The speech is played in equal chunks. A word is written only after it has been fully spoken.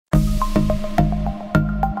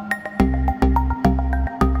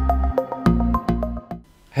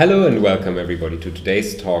Hello and welcome everybody to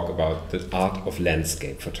today's talk about the art of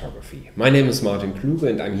landscape photography. My name is Martin Kluge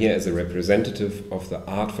and I'm here as a representative of the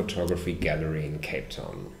Art Photography Gallery in Cape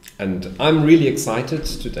Town. And I'm really excited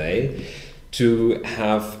today to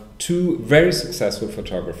have two very successful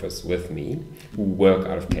photographers with me who work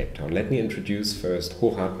out of Cape Town. Let me introduce first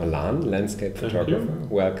Hougaard Malan, landscape photographer.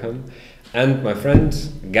 Welcome. And my friend,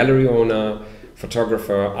 gallery owner,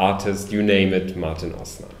 photographer, artist, you name it, Martin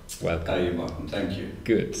Osner. Welcome. Hi, Martin. Thank you.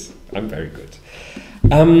 Good. I'm very good.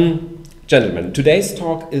 Gentlemen, today's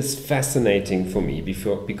talk is fascinating for me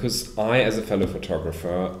because I, as a fellow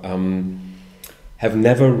photographer, have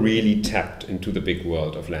never really tapped into the big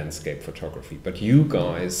world of landscape photography. But you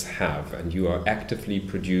guys have, and you are actively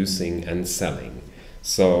producing and selling.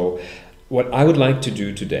 So what I would like to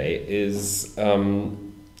do today is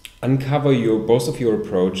uncover both of your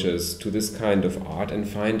approaches to this kind of art and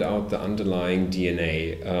find out the underlying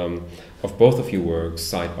DNA of both of your works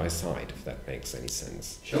side by side, if that makes any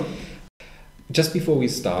sense. Sure. Just before we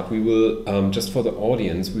start, we will, just for the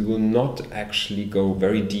audience, we will not actually go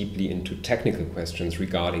very deeply into technical questions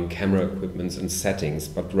regarding camera equipments and settings,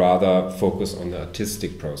 but rather focus on the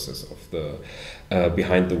artistic process of the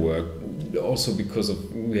behind the work. Also because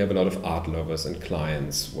we have a lot of art lovers and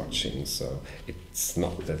clients watching, so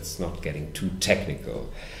that's not getting too technical.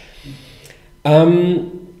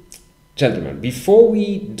 Gentlemen, before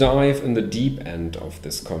we dive in the deep end of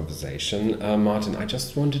this conversation, Martin, I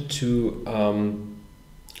just wanted to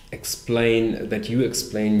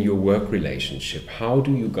explain your work relationship. How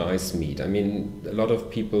do you guys meet? I mean, a lot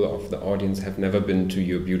of people of the audience have never been to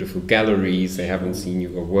your beautiful galleries. They haven't seen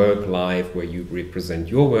your work live, where you represent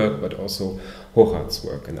your work, but also Hougaard's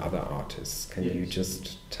work and other artists. Can you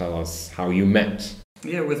just tell us how you met?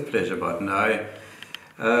 Yeah, with pleasure, Martin.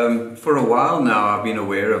 For a while now, I've been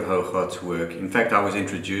aware of Hougaard's work. In fact, I was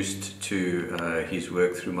introduced to his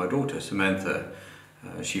work through my daughter, Samantha.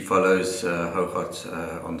 She follows Hougaard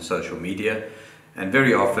on social media, and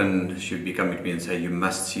very often she would be coming to me and say, "You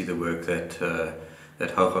must see the work that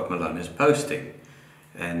Hougaard Malan is posting."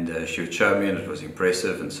 And she would show me, and it was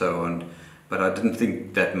impressive and so on. But I didn't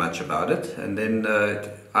think that much about it. And then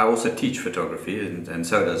I also teach photography, and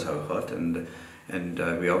so does Hougaard. And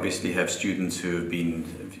we obviously have students who have been,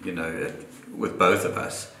 with both of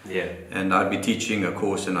us. Yeah. And I'd be teaching a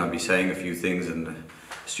course, and I'd be saying a few things, and the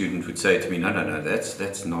student would say to me, "No,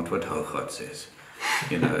 that's not what Hougaard says."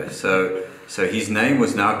 So his name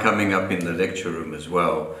was now coming up in the lecture room as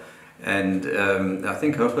well. And I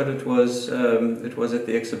think Hougaard, it was at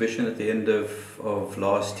the exhibition at the end of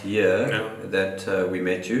last year that we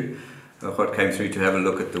met you. Hougaard came through to have a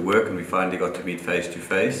look at the work, and we finally got to meet face to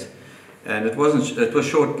face. And it was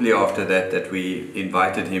shortly after that we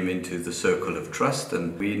invited him into the circle of trust,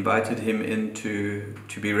 and we invited him in to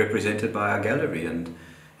be represented by our gallery, and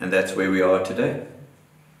that's where we are today.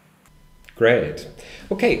 Great.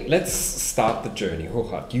 Okay, let's start the journey.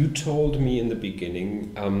 Hougaard, you told me in the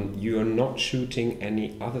beginning you are not shooting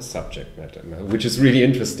any other subject matter, which is really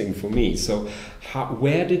interesting for me. So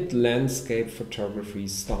where did landscape photography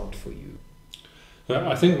start for you?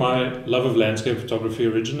 I think my love of landscape photography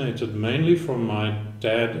originated mainly from my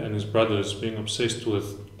dad and his brothers being obsessed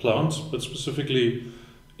with plants, but specifically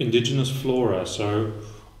indigenous flora. So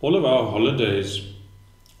all of our holidays,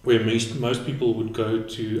 where most people would go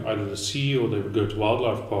to either the sea or they would go to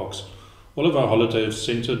wildlife parks, all of our holidays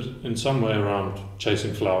centered in some way around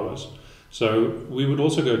chasing flowers. So we would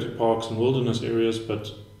also go to parks and wilderness areas,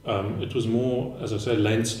 but it was more, as I said,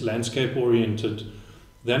 landscape oriented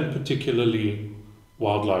than particularly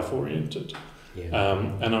wildlife oriented.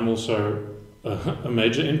 And I'm also a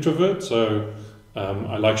major introvert, so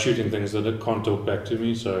I like shooting things that can't talk back to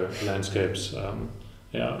me. So landscapes,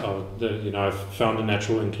 I've found a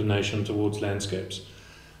natural inclination towards landscapes.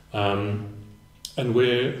 And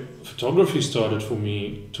where photography started for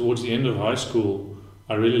me towards the end of high school,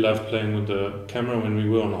 I really loved playing with the camera when we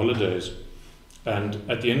were on holidays. And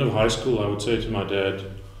at the end of high school, I would say to my dad,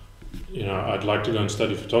 I'd like to go and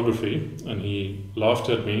study photography, and he laughed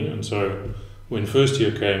at me. And so when first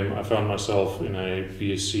year came, I found myself in a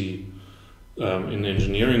BSc in the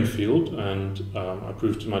engineering field, and I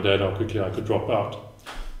proved to my dad how quickly I could drop out.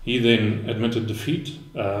 He then admitted defeat,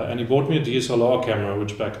 and he bought me a DSLR camera,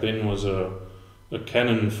 which back then was a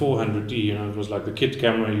Canon 400D. It was like the kit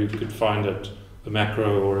camera you could find at a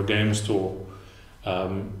macro or a game store.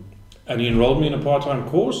 And he enrolled me in a part-time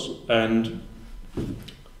course, and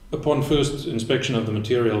upon first inspection of the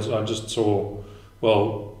materials, I just saw,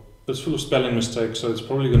 well, it's full of spelling mistakes, so it's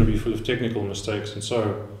probably going to be full of technical mistakes. And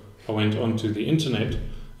so I went onto the internet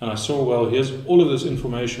and I saw, well, here's all of this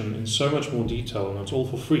information in so much more detail, and it's all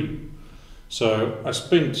for free. So I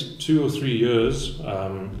spent 2 or 3 years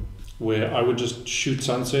where I would just shoot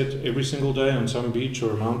sunset every single day on some beach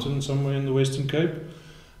or a mountain somewhere in the Western Cape,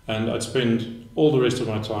 and I'd spend all the rest of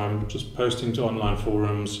my time just posting to online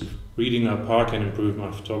forums, reading up how I can improve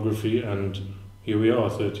my photography, and here we are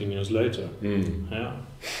 13 years later. Yeah.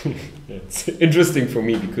 It's interesting for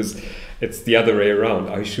me because it's the other way around.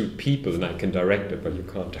 I shoot people and I can direct it, but you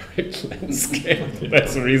can't direct landscape.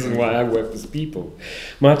 That's the reason why I work with people.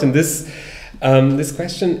 Martin, this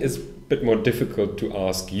question is a bit more difficult to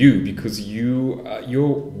ask you because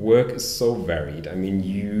your work is so varied. I mean,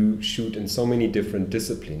 you shoot in so many different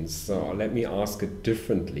disciplines. So let me ask it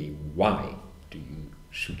differently. Why do you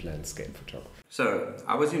shoot landscape photography? So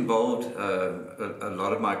I was involved a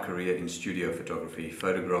lot of my career in studio photography,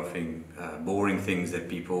 photographing boring things that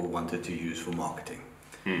people wanted to use for marketing.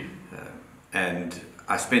 And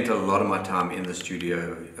I spent a lot of my time in the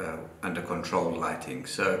studio under controlled lighting.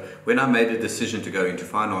 So when I made a decision to go into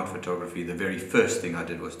fine art photography, the very first thing I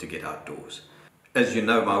did was to get outdoors. As you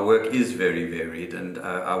know, my work is very varied, and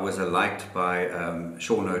I was liked by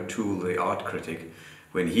Sean O'Toole, the art critic.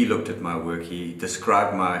 When he looked at my work, he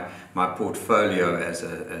described my portfolio as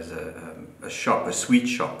a shop, a sweet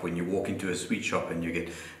shop. When you walk into a sweet shop and you get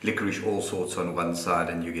licorice all sorts on one side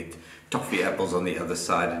and you get toffee apples on the other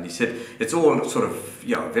side. And he said it's all sort of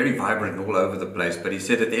very vibrant all over the place. But he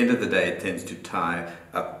said at the end of the day, it tends to tie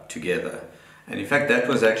up together. And in fact, that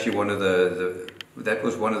was actually one of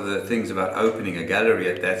the things about opening a gallery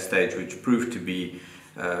at that stage, which proved to be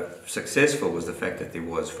successful, was the fact that there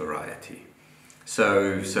was variety.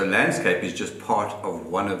 So landscape is just part of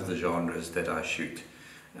one of the genres that I shoot.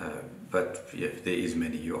 But yeah, there is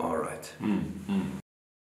many, you are right.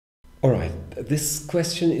 All right, this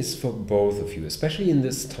question is for both of you, especially in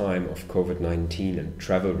this time of COVID-19 and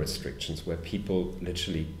travel restrictions where people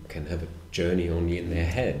literally can have a journey only in their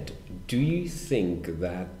head. Do you think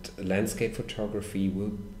that landscape photography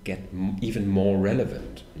will get even more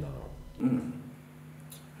relevant now?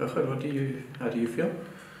 Hougaard, how do you feel?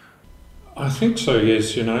 I think so,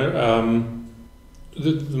 yes.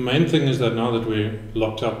 The main thing is that now that we're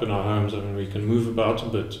locked up in our homes, I mean, we can move about a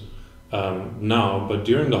bit now, but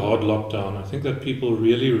during the hard lockdown, I think that people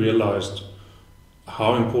really realized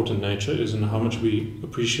how important nature is and how much we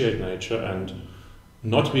appreciate nature, and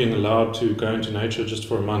not being allowed to go into nature just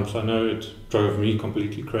for a month, I know it drove me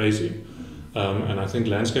completely crazy. And I think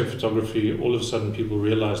landscape photography, all of a sudden people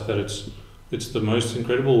realized that it's the most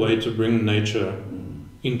incredible way to bring nature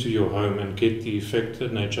into your home and get the effect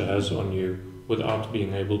that nature has on you without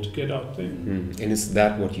being able to get out there. And is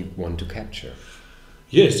that what you want to capture?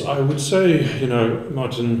 Yes, I would say,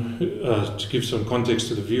 Martin, to give some context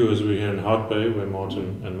to the viewers, we're here in Hout Bay where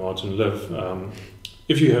Martin and Martin live.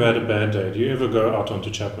 If you have had a bad day, do you ever go out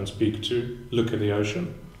onto Chapman's Peak to look at the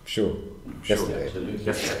ocean? Sure. Absolutely.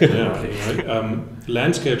 Yeah,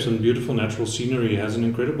 landscapes and beautiful natural scenery has an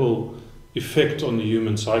incredible effect on the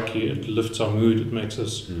human psyche. It lifts our mood, it makes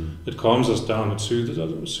us, it calms us down, it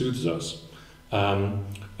soothes us.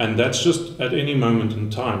 And that's just at any moment in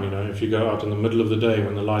time, if you go out in the middle of the day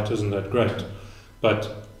when the light isn't that great.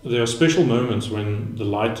 But there are special moments when the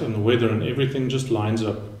light and the weather and everything just lines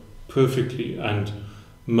up perfectly, and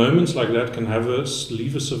moments like that can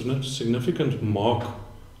leave a significant mark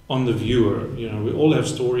on the viewer. We all have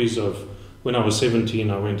stories of when I was 17,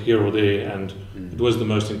 I went here or there, and it was the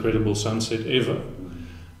most incredible sunset ever.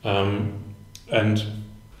 And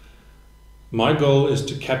my goal is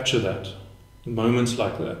to capture that, moments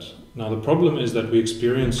like that. Now, the problem is that we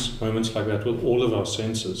experience moments like that with all of our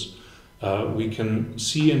senses. We can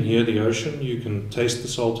see and hear the ocean, you can taste the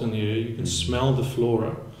salt in the air, you can smell the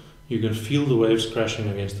flora, you can feel the waves crashing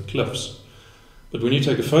against the cliffs. But when you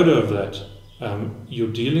take a photo of that,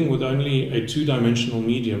 you're dealing with only a two-dimensional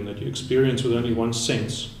medium that you experience with only one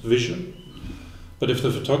sense, vision. But if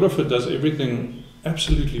the photographer does everything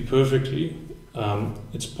absolutely perfectly,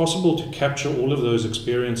 it's possible to capture all of those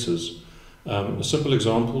experiences. A simple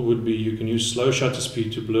example would be you can use slow shutter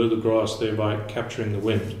speed to blur the grass, thereby capturing the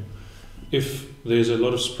wind. If there's a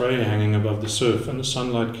lot of spray hanging above the surf and the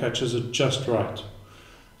sunlight catches it just right,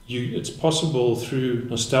 it's possible through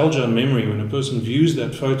nostalgia and memory, when a person views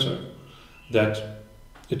that photo, that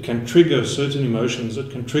it can trigger certain emotions,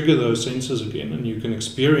 it can trigger those senses again, and you can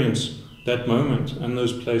experience that moment and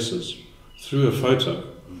those places through a photo.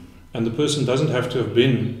 And the person doesn't have to have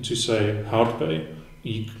been to, say, Hout Bay.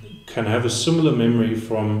 He can have a similar memory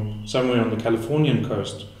from somewhere on the Californian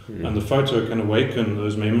coast, and the photo can awaken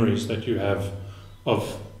those memories that you have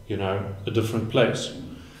of, a different place.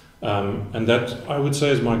 And that, I would say,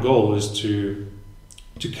 is my goal, is to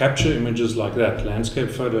capture images like that. Landscape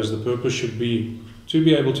photos, the purpose should be to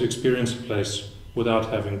be able to experience a place without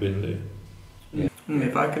having been there.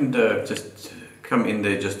 If I can just come in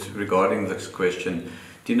there just regarding this question,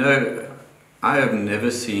 do you know, I have never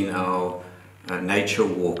seen our nature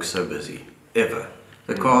walk so busy, ever.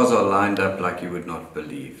 The cars are lined up like you would not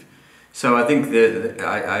believe. So I think that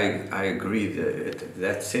I agree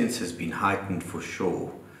that sense has been heightened for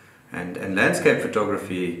sure. And landscape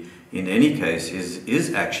photography, in any case,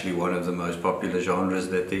 is actually one of the most popular genres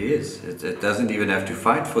that there is. It doesn't even have to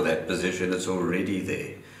fight for that position, it's already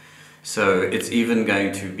there. So it's even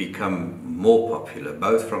going to become more popular,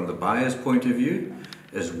 both from the buyer's point of view,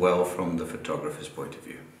 as well from the photographer's point of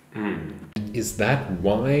view. Is that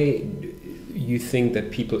why you think that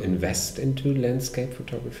people invest into landscape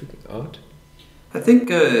photography art? I think,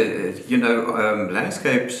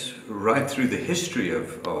 landscapes right through the history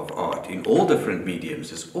of art in all different mediums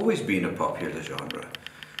has always been a popular genre.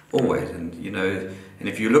 Always. And, and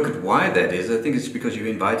if you look at why that is, I think it's because you're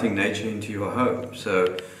inviting nature into your home.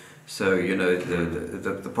 So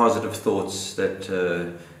the positive thoughts that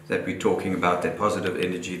we're talking about, that positive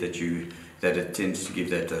energy that it tends to give,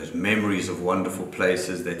 those memories of wonderful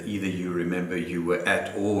places that either you remember you were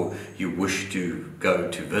at or you wish to go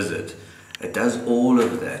to visit. It does all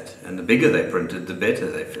of that, and the bigger they print it, the better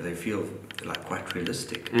they feel like quite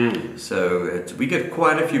realistic. So we get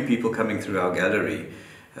quite a few people coming through our gallery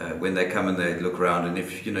when they come and they look around, and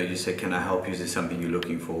if you say, "Can I help you? Is there something you're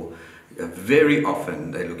looking for?" Very often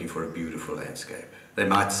they're looking for a beautiful landscape. They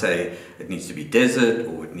might say it needs to be desert,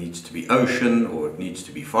 or it needs to be ocean, or it needs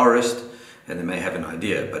to be forest, and they may have an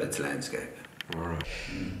idea, but it's landscape. All right.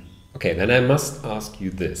 Okay, then I must ask you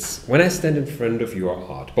this. When I stand in front of your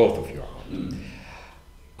art, both of your art,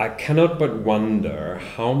 I cannot but wonder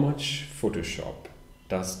how much Photoshop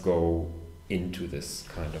does go into this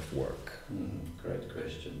kind of work. Great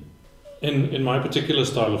question. In my particular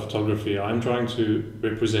style of photography, I'm trying to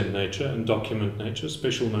represent nature and document nature,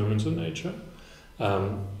 special moments of nature.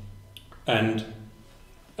 And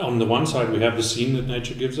on the one side we have the scene that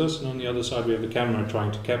nature gives us, and on the other side we have the camera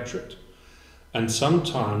trying to capture it. And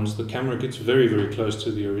sometimes the camera gets very, very close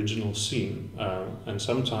to the original scene, and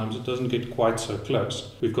sometimes it doesn't get quite so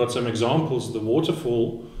close. We've got some examples. The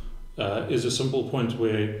waterfall is a simple point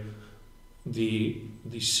where the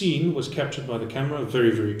scene was captured by the camera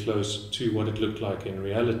very, very close to what it looked like in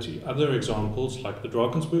reality. Other examples, like the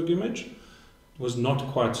Drakensberg image, was not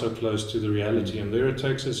quite so close to the reality, and there it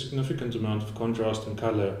takes a significant amount of contrast and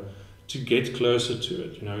color to get closer to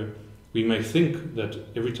it. We may think that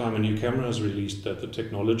every time a new camera is released that the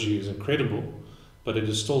technology is incredible, but it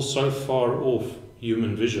is still so far off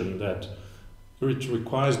human vision that it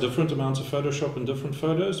requires different amounts of Photoshop in different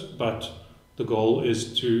photos, but the goal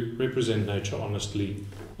is to represent nature honestly,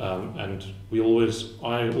 and I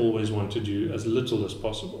always want to do as little as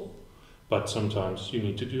possible, but sometimes you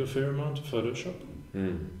need to do a fair amount of Photoshop.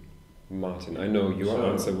 Martin, I know your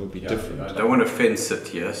answer will be different. I don't want to fence it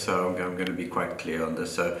here, so I'm going to be quite clear on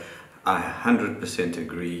this. So I 100%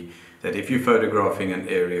 agree that if you're photographing an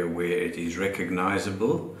area where it is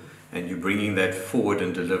recognizable and you're bringing that forward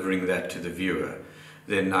and delivering that to the viewer,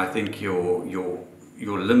 then I think your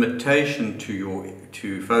limitation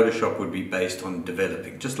to Photoshop would be based on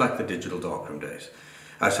developing, just like the digital darkroom days.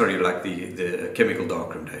 Like the chemical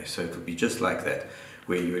darkroom days. So it would be just like that,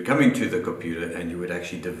 where you would come into the computer and you would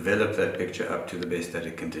actually develop that picture up to the best that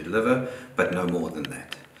it can deliver, but no more than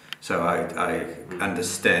that. So I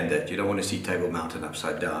understand that you don't want to see Table Mountain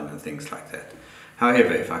upside down and things like that.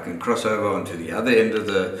 However, if I can cross over onto the other end of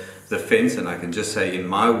the fence, and I can just say, in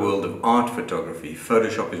my world of art photography,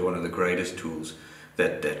 Photoshop is one of the greatest tools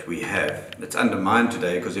that we have. It's undermined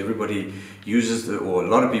today because everybody uses or a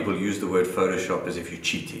lot of people use the word Photoshop as if you're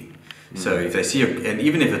cheating. So if they see and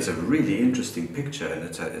even if it's a really interesting picture and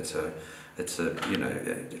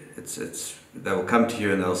they will come to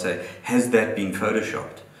you and they'll say, "Has that been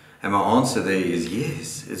photoshopped?" And my answer there is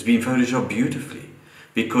yes, it's been photoshopped beautifully,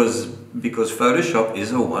 because Photoshop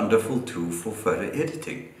is a wonderful tool for photo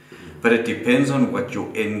editing, but it depends on what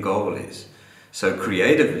your end goal is. So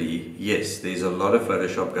creatively, yes, there's a lot of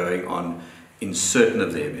Photoshop going on in certain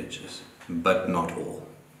of the images, but not all.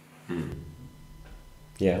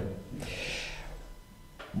 Yeah.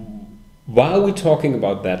 While we're talking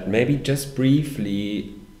about that, maybe just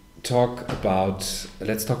briefly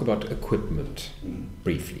let's talk about equipment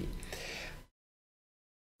briefly.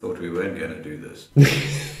 Thought we weren't going to do this.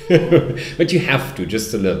 But you have to,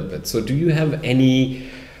 just a little bit. So do you have any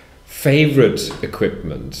favorite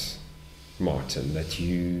equipment, Martin, that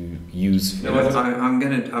you use? You know what? I'm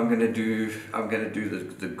gonna do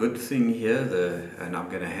the good thing here, and I'm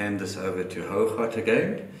gonna hand this over to Hougaard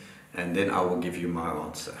again, and then I will give you my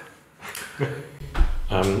answer.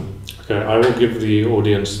 Okay, I will give the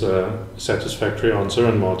audience the satisfactory answer,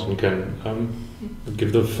 and Martin can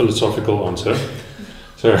give the philosophical answer.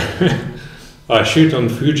 So, I shoot on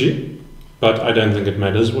Fuji, but I don't think it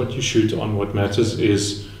matters what you shoot on. What matters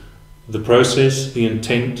is the process, the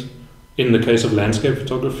intent. In the case of landscape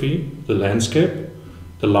photography, the landscape,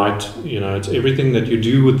 the light, it's everything that you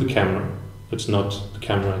do with the camera. It's not the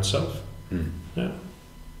camera itself. Yeah.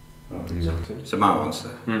 So my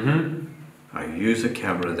answer. I use a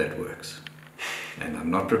camera that works, and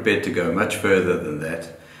I'm not prepared to go much further than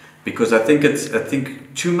that, because I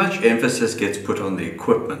think too much emphasis gets put on the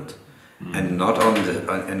equipment, and not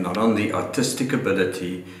on the artistic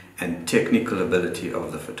ability and technical ability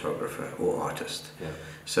of the photographer or artist. Yeah.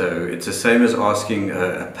 So it's the same as asking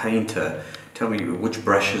a painter, tell me which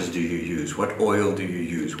brushes do you use, what oil do you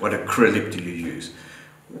use, what acrylic do you use.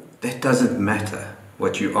 That doesn't matter.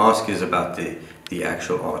 What you ask is about the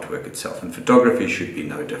actual artwork itself, and photography should be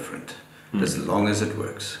no different, as long as it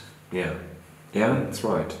works. Yeah, that's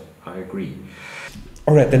right. I agree.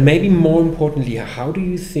 All right, then maybe more importantly, how do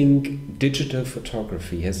you think digital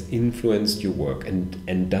photography has influenced your work,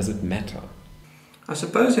 and does it matter? I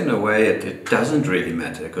suppose in a way it doesn't really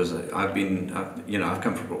matter, because I've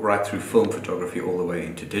come right through film photography all the way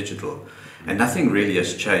into digital, and nothing really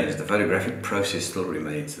has changed. The photographic process still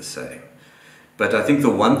remains the same. But I think the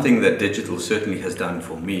one thing that digital certainly has done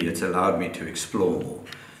for me, it's allowed me to explore more,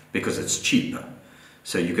 because it's cheaper.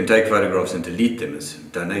 So you can take photographs and delete them,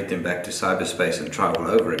 donate them back to cyberspace and try all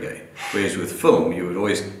over again. Whereas with film, you would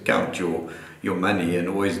always count your money and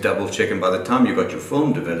always double check, and by the time you got your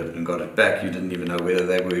film developed and got it back, you didn't even know whether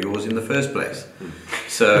they were yours in the first place.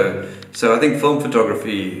 So I think film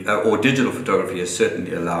photography or digital photography has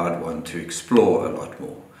certainly allowed one to explore a lot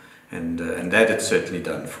more, and that it's certainly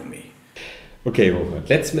done for me. Okay, Robert,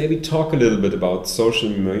 let's maybe talk a little bit about social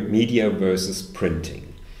media versus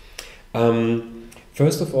printing.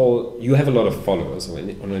 First of all, you have a lot of followers on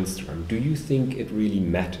Instagram. Do you think it really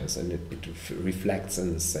matters and it reflects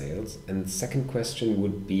in the sales? And the second question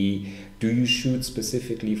would be, do you shoot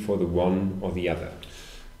specifically for the one or the other?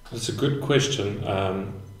 That's a good question.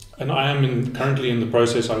 And I am currently in the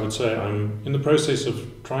process, I would say, I'm in the process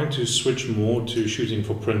of trying to switch more to shooting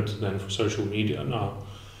for print than for social media now.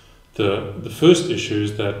 The first issue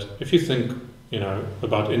is that if you think,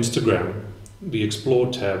 about Instagram, the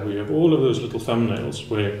Explore tab, we have all of those little thumbnails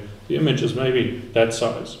where the image is maybe that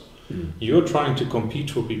size. You're trying to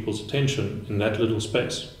compete for people's attention in that little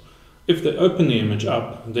space. If they open the image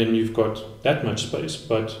up, then you've got that much space.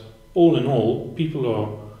 But all in all, people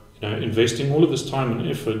are investing all of this time and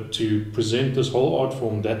effort to present this whole art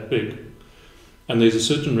form that big. And there's a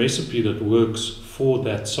certain recipe that works for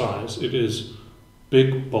that size. It is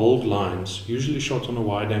big, bold lines, usually shot on a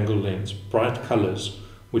wide-angle lens, bright colors,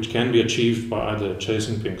 which can be achieved by either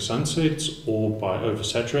chasing pink sunsets or by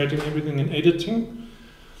oversaturating everything in editing.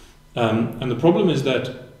 And the problem is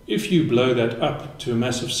that if you blow that up to a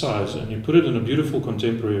massive size and you put it in a beautiful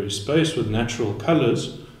contemporary space with natural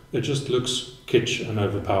colors, it just looks kitsch and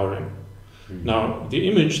overpowering. Now, the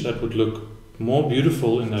image that would look more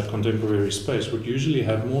beautiful in that contemporary space would usually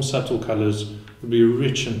have more subtle colors, would be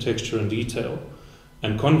rich in texture and detail.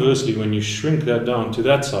 And conversely, when you shrink that down to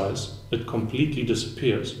that size, it completely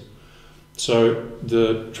disappears. So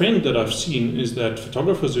the trend that I've seen is that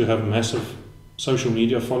photographers who have massive social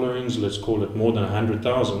media followings, let's call it more than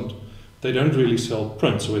 100,000, they don't really sell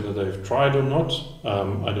prints, whether they've tried or not,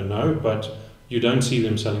 I don't know, but you don't see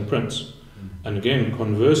them selling prints. And again,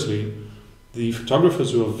 conversely, the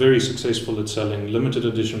photographers who are very successful at selling limited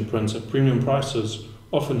edition prints at premium prices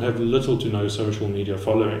often have little to no social media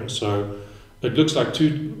following. So it looks like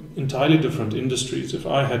two entirely different industries. If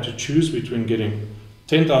I had to choose between getting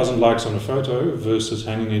 10,000 likes on a photo versus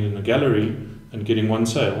hanging it in a gallery and getting one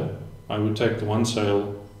sale, I would take the one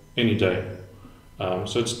sale any day.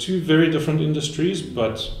 So it's two very different industries,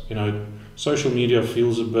 but social media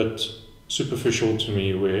feels a bit superficial to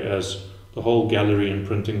me, whereas the whole gallery and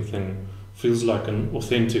printing thing feels like an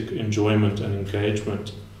authentic enjoyment and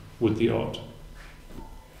engagement with the art.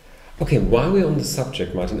 Okay, while we're on the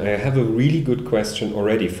subject, Martin, I have a really good question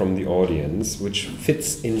already from the audience, which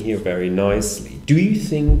fits in here very nicely. Do you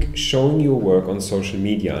think showing your work on social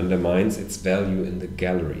media undermines its value in the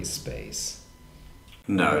gallery space?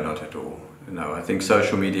 No, not at all. No, I think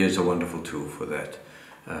social media is a wonderful tool for that.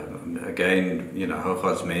 Again,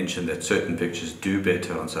 Hougaard's mentioned that certain pictures do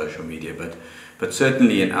better on social media, but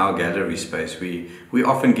certainly in our gallery space, we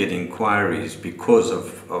often get inquiries because of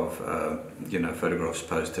photographs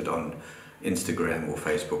posted on Instagram or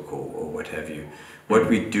Facebook or what have you. What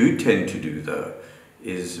we do tend to do, though,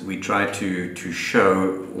 is we try to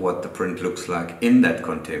show what the print looks like in that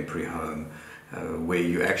contemporary home, where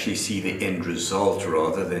you actually see the end result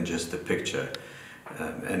rather than just the picture.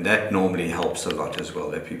 And that normally helps a lot as well,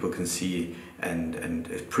 that people can see and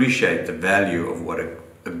appreciate the value of what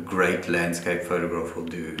a great landscape photograph will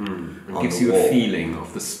do. It gives you a feeling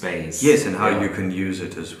of the space. Yes, and how you can use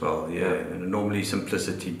it as well. Yeah, and normally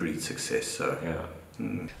simplicity breeds success. So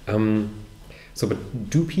So, but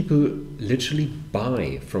do people literally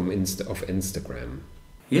buy from Instagram?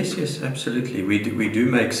 Yes, absolutely. We do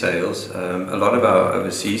make sales. A lot of our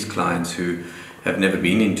overseas clients who have never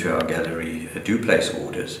been into our gallery do place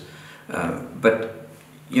orders. But,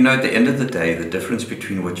 you know, at the end of the day, the difference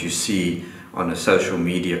between what you see on a social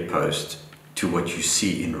media post to what you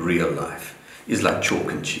see in real life is like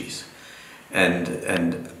chalk and cheese.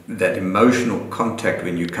 And that emotional contact,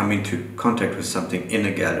 when you come into contact with something in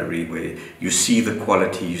a gallery where you see the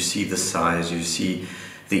quality, you see the size, you see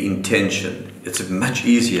the intention, it's much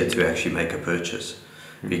easier to actually make a purchase,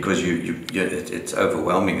 because it's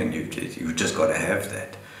overwhelming and you've just got to have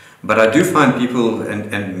that. But I do find people,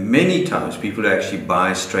 and many times people who actually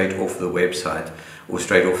buy straight off the website or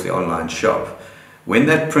straight off the online shop, when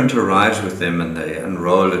that print arrives with them and they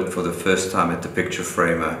unroll it for the first time at the picture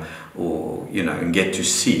framer, or and get to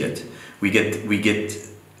see it, we get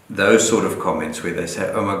those sort of comments where they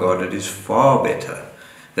say, "Oh my God, it is far better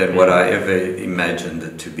than what I ever imagined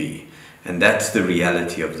it to be." And that's the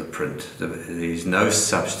reality of the print. There is no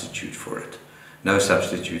substitute for it, no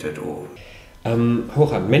substitute at all.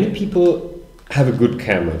 Hougaard, many people have a good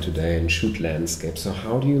camera today and shoot landscapes. So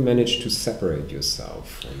how do you manage to separate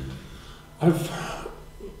yourself?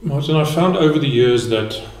 Martin, I've found over the years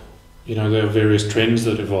that there are various trends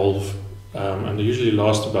that evolve, and they usually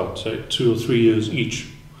last about, say, 2 or 3 years each.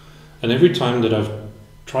 And every time that I've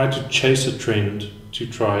tried to chase a trend to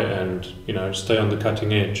try and stay on the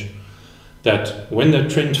cutting edge, that when that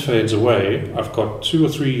trend fades away, I've got 2 or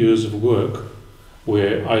 3 years of work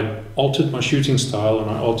where I altered my shooting style and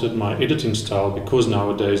I altered my editing style, because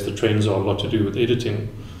nowadays the trends are a lot to do with editing,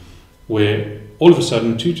 where all of a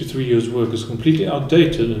sudden 2 to 3 years work is completely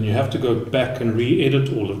outdated and you have to go back and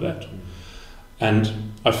re-edit all of that. And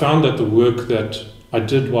I found that the work that I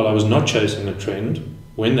did while I was not chasing a trend,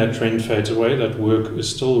 when that trend fades away, that work is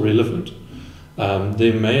still relevant.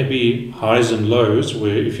 There may be highs and lows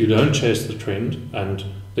where if you don't chase the trend and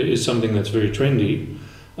there is something that's very trendy,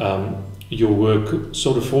 your work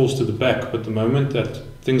sort of falls to the back. But the moment that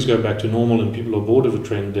things go back to normal and people are bored of a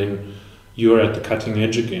trend, then you are at the cutting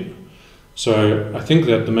edge again. So I think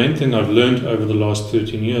that the main thing I've learned over the last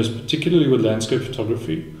 13 years, particularly with landscape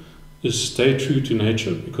photography, is stay true to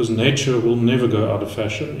nature, because nature will never go out of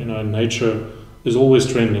fashion. Nature is always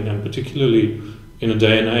trending, and particularly in a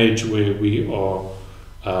day and age where we are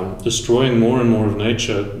destroying more and more of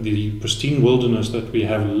nature, the pristine wilderness that we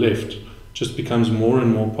have left just becomes more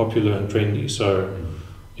and more popular and trendy. So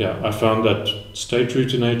yeah, I found that stay true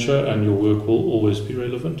to nature and your work will always be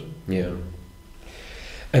relevant. Yeah.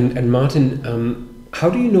 And Martin, how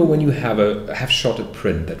do you know when you have shot a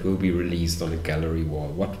print that will be released on a gallery wall?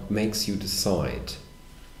 What makes you decide?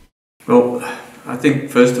 Well, I think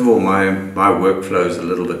first of all my workflow is a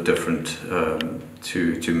little bit different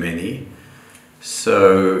to many.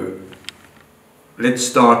 So let's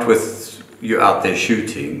start with you out there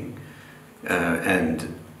shooting, and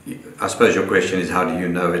I suppose your question is, how do you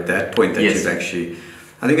know at that point that you've actually,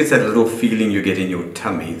 I think it's that little feeling you get in your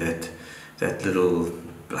tummy, that little,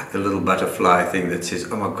 like the little butterfly thing that says,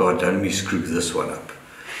 "Oh my God, don't let me screw this one up,"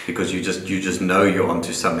 because you just know you're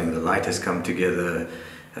onto something. The light has come together,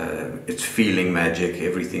 it's feeling magic,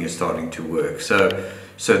 everything is starting to work.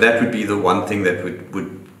 So that would be the one thing that would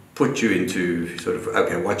put you into sort of,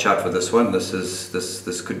 okay, watch out for this one.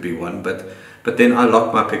 This could be one, but then I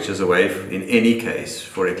lock my pictures away in any case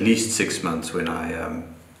for at least 6 months when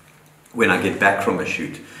I get back from a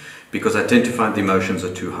shoot, because I tend to find the emotions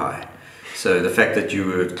are too high. So the fact that you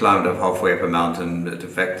climbed up halfway up a mountain,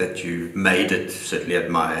 the fact that you made it, certainly at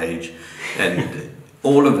my age, and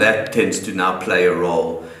all of that tends to now play a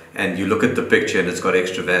role, and you look at the picture and it's got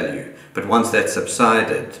extra value. But once that's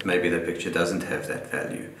subsided, maybe the picture doesn't have that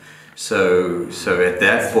value. So at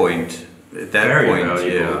that point, Very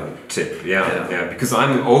valuable tip, yeah, because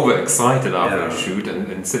I'm overexcited after a shoot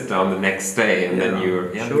and sit down the next day, and then you're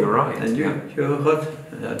right. And you're hot.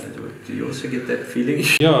 Do you also get that feeling?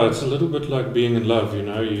 Yeah, it's a little bit like being in love.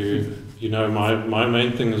 My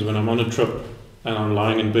main thing is when I'm on a trip and I'm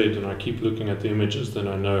lying in bed and I keep looking at the images, then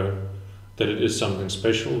I know that it is something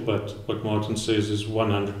special. But what Martin says is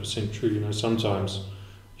 100% true. Sometimes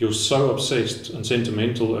you're so obsessed and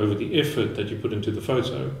sentimental over the effort that you put into the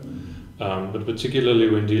photo, But particularly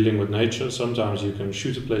when dealing with nature, sometimes you can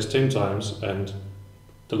shoot a place 10 times and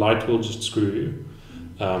the light will just screw you.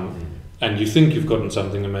 And you think you've gotten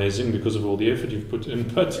something amazing because of all the effort you've put in,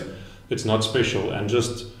 but it's not special. And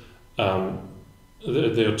just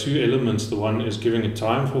there are two elements. The one is giving it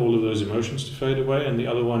time for all of those emotions to fade away, and the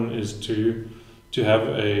other one is to have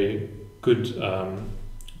a good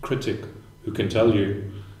critic who can tell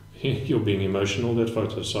you you're being emotional, that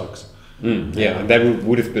photo sucks. Yeah, that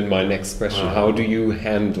would have been my next question. How do you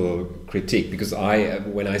handle critique? Because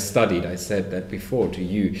when I studied, I said that before to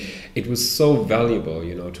you, it was so valuable,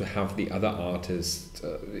 to have the other artists,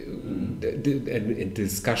 a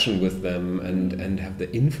discussion with them, and have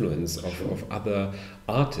the influence of other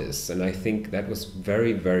artists. And I think that was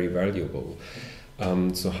very, very valuable.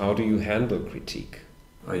 So how do you handle critique?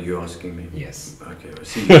 Are you asking me? Yes. Okay, I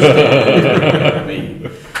see you staring at me.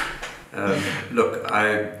 Look,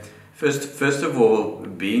 First of all,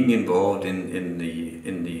 being involved in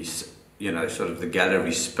the sort of the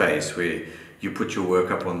gallery space where you put your work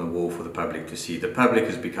up on the wall for the public to see. The public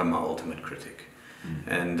has become my ultimate critic,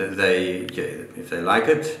 and if they like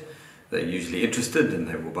it, they're usually interested and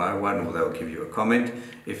they will buy one or they'll give you a comment.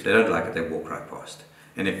 If they don't like it, they walk right past.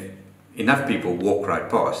 And if enough people walk right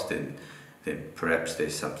past, then perhaps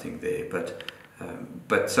there's something there.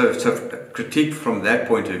 But so critique from that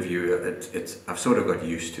point of view, I've sort of got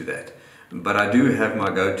used to that. But I do have my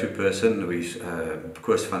go-to person,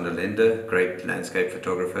 Koos van der Linde, great landscape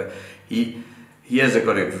photographer. He has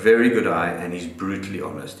got a very good eye and he's brutally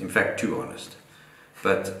honest, in fact too honest.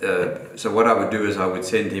 But so what I would do is I would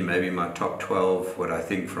send him maybe my top 12, what I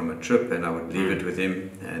think from a trip, and I would leave it with him,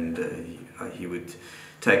 and he would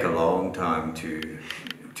take a long time to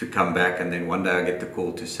come back, and then one day I get the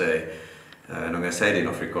call to say, and I'm going to say it in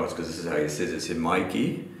Afrikaans because this is how he says it. He said,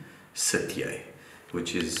 "Maatjie, sit jy,"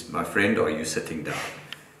 which is, my friend, are you sitting down?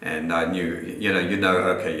 And I knew,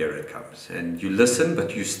 okay, here it comes. And you listen,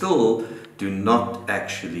 but you still do not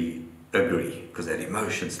actually agree because that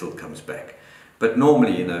emotion still comes back. But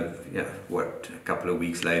normally, a couple of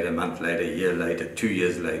weeks later, a month later, a year later, 2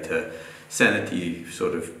 years later, sanity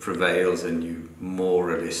sort of prevails and you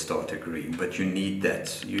more or less start agreeing. But you need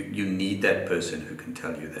that. You need that person who can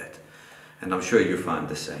tell you that. And I'm sure you find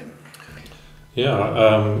the same.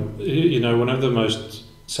 Yeah, one of the most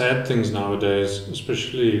sad things nowadays,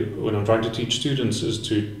 especially when I'm trying to teach students, is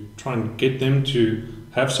to try and get them to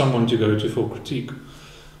have someone to go to for critique.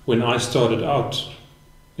 When I started out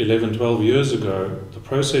 11, 12 years ago, the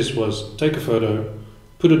process was take a photo,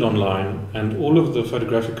 put it online, and all of the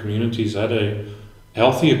photographic communities had a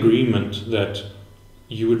healthy agreement that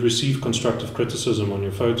you would receive constructive criticism on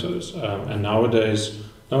your photos. And nowadays,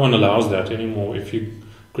 no one allows that anymore. If you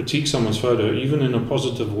critique someone's photo, even in a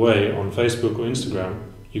positive way on Facebook or Instagram,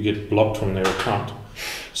 you get blocked from their account.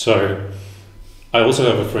 So I also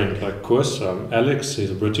have a friend like Koos, Alex. He's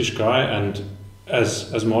a British guy, and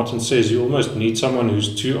as Martin says, you almost need someone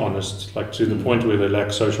who's too honest, like to the point where they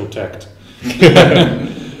lack social tact,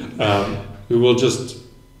 who will just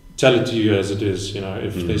tell it to you as it is.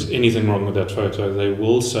 If there's anything wrong with that photo, they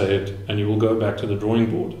will say it, and you will go back to the drawing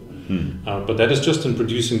board. But that is just in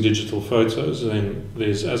producing digital photos. Then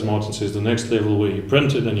there's, as Martin says, the next level where you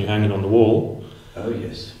print it and you hang it on the wall. Oh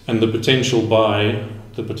yes. And the potential buyer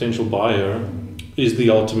is the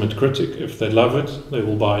ultimate critic. If they love it, they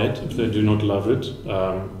will buy it. If they do not love it,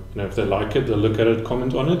 if they like it, they'll look at it,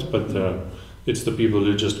 comment on it. But it's the people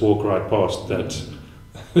who just walk right past that.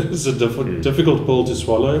 It's a difficult pill to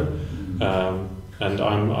swallow. And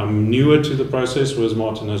I'm newer to the process, whereas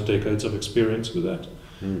Martin has decades of experience with that.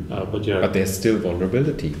 But there's still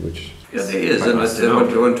vulnerability, which there is, and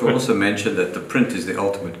I want to also mention that the print is the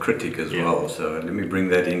ultimate critic as well. So let me bring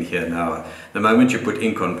that in here now. The moment you put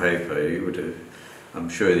ink on paper, I'm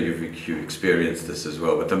sure that you've experienced this as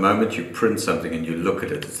well. But the moment you print something and you look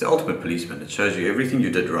at it, it's the ultimate policeman. It shows you everything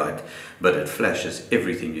you did right, but it flashes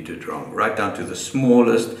everything you did wrong, right down to the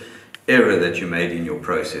smallest error that you made in your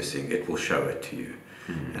processing. It will show it to you,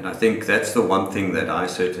 and I think that's the one thing that I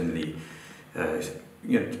certainly.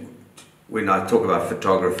 When I talk about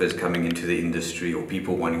photographers coming into the industry or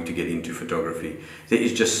people wanting to get into photography, there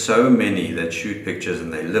is just so many that shoot pictures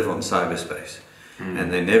and they live on cyberspace,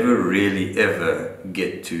 and they never really ever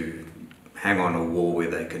get to hang on a wall where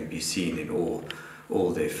they can be seen in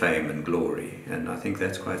all their fame and glory, and I think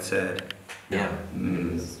that's quite sad. Yeah.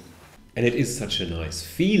 And it is such a nice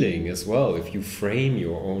feeling as well if you frame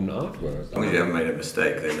your own artwork. As long as you haven't made a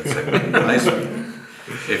mistake, then it's a nice one.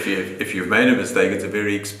 If you've made a mistake, it's a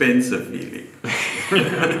very expensive feeling.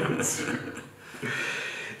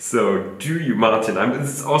 So, do you, Martin,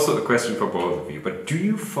 this is also a question for both of you, but do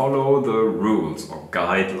you follow the rules or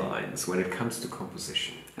guidelines when it comes to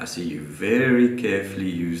composition? I see you very carefully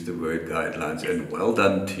use the word guidelines, and well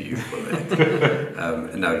done to you for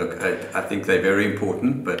that. No, look, I think they're very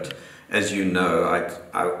important, but as you know,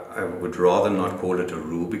 I would rather not call it a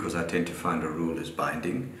rule, because I tend to find a rule is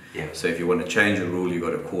binding. Yeah. So if you want to change a rule, you've got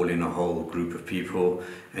to call in a whole group of people,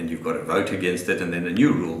 and you've got to vote against it, and then a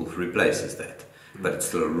new rule replaces that. But it's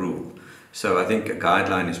still a rule. So I think a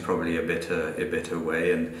guideline is probably a better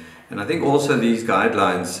way, and I think also these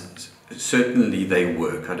guidelines, certainly they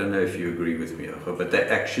work. I don't know if you agree with me, but they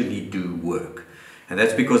actually do work. And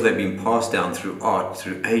that's because they've been passed down through art,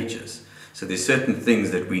 through ages. So there's certain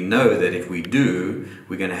things that we know that if we do,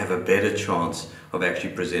 we're going to have a better chance of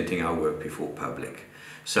actually presenting our work before public.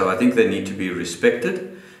 So I think they need to be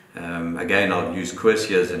respected. Again, I'll use Chris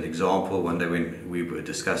here as an example. One day when we were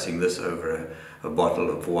discussing this over a bottle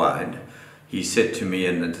of wine, he said to me,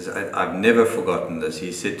 and I've never forgotten this,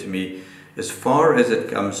 he said to me, as far as it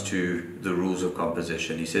comes to the rules of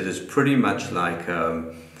composition, he said it's pretty much like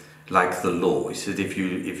the law. He said if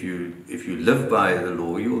you live by the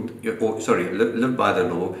law, live by the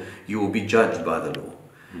law, you will be judged by the law.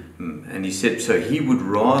 And he said so he would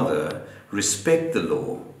rather respect the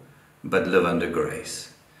law but live under grace.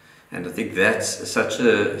 And I think that's such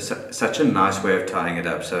a nice way of tying it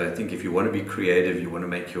up. So I think if you want to be creative, you want to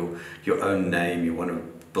make your own name, you want to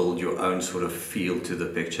build your own sort of feel to the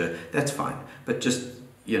picture, that's fine. But just,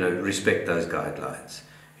 respect those guidelines.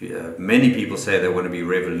 Many people say they want to be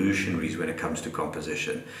revolutionaries when it comes to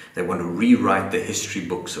composition. They want to rewrite the history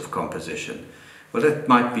books of composition. Well, that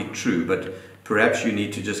might be true, but perhaps you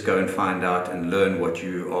need to just go and find out and learn what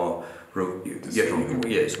you are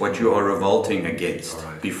what you are revolting against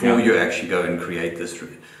before you actually go and create this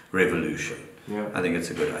revolution. Yeah. I think it's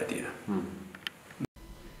a good idea.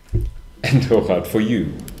 And Hougaard, for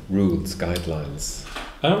you, rules, guidelines.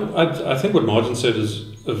 I think what Martin said is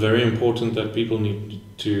very important, that people need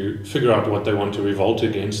to figure out what they want to revolt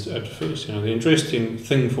against at first. The interesting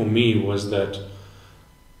thing for me was that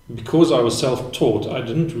because I was self-taught, I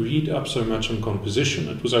didn't read up so much on composition.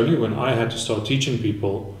 It was only when I had to start teaching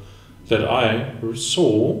people that I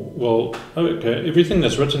saw, well, okay, everything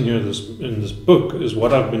that's written here in this book is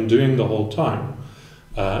what I've been doing the whole time.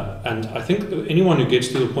 And I think that anyone who gets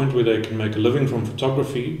to the point where they can make a living from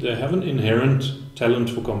photography, they have an inherent talent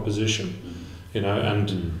for composition,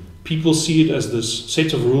 and people see it as this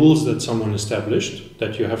set of rules that someone established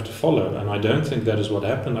that you have to follow. And I don't think that is what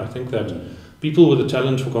happened. I think that people with a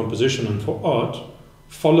talent for composition and for art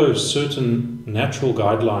follow certain natural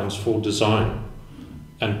guidelines for design.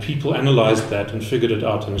 And people analyzed that and figured it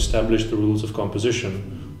out and established the rules of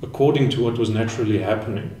composition according to what was naturally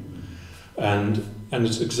happening. And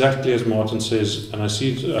it's exactly as Martin says, and I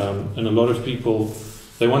see it in a lot of people,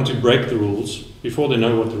 they want to break the rules before they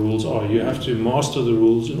know what the rules are. You have to master the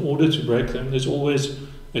rules in order to break them. There's always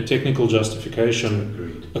a technical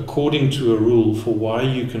justification according to a rule for why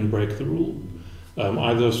you can break the rule,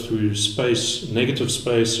 either through space, negative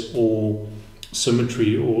space, or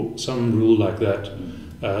symmetry, or some rule like that.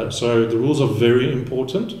 So the rules are very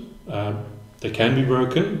important. They can be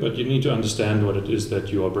broken, but you need to understand what it is that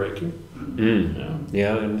you are breaking.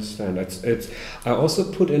 Yeah, I understand. I also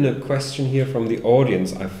put in a question here from the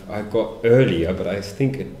audience I got earlier, but I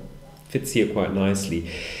think it fits here quite nicely.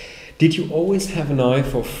 Did you always have an eye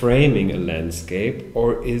for framing a landscape,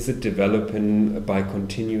 or is it developing by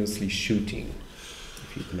continuously shooting?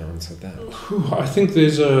 If you can answer that. I think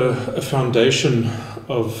there's a foundation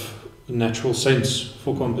of natural sense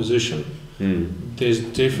for composition. There's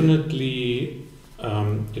definitely,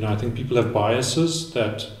 I think people have biases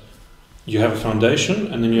that you have a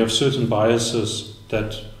foundation, and then you have certain biases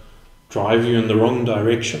that drive you in the wrong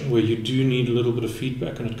direction, where you do need a little bit of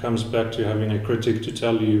feedback, and it comes back to having a critic to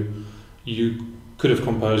tell you could have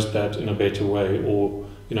composed that in a better way, or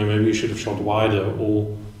maybe you should have shot wider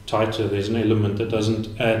or tighter. There's an element that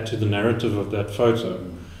doesn't add to the narrative of that photo.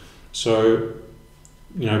 So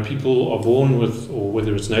people are born with, or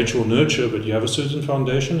whether it's nature or nurture, but you have a certain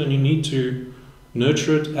foundation and you need to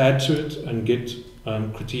nurture it, add to it, and get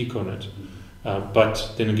critique on it.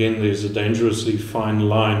 But then again, there's a dangerously fine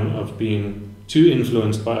line of being too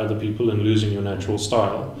influenced by other people and losing your natural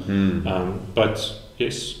style. But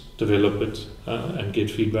yes, develop it and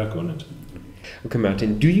get feedback on it. Okay,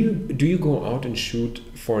 Martin, do you go out and shoot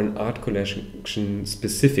for an art collection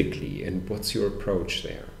specifically, and what's your approach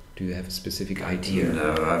there? Do you have a specific idea?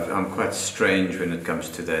 No, I'm quite strange when it comes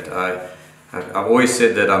to that. I've always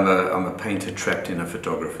said that I'm a painter trapped in a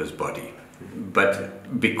photographer's body,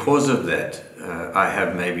 but because of that, I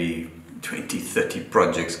have maybe 20, 30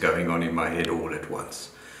 projects going on in my head all at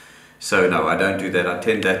once. So no, I don't do that.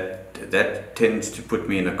 That tends to put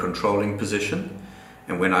me in a controlling position,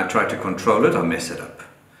 and when I try to control it, I mess it up.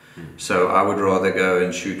 So I would rather go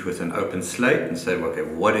and shoot with an open slate and say, okay,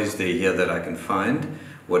 what is there here that I can find?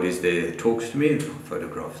 What is there that talks to me? I'll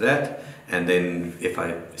photograph that. And then if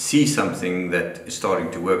I see something that is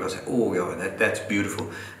starting to work, I'll say, oh yeah, that's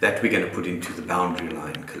beautiful. That we're going to put into the boundary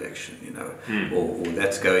line collection, you know, or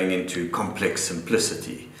that's going into complex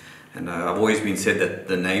simplicity. And I've always been said that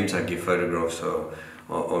the names I give photographs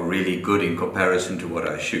are really good in comparison to what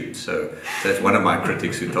I shoot. So that's one of my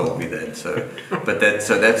critics who told me that.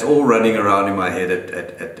 So that's all running around in my head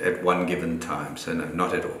at one given time. So no,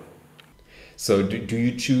 not at all. So do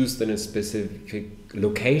you choose then a specific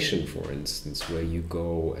location, for instance, where you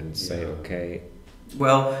go and say, okay?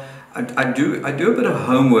 Well, I do a bit of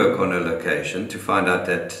homework on a location to find out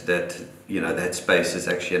that you know that space is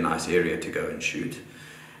actually a nice area to go and shoot.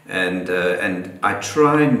 And I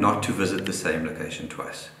try not to visit the same location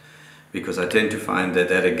twice, because I tend to find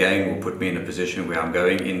that again will put me in a position where I'm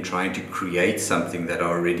going in trying to create something that I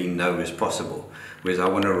already know is possible, whereas I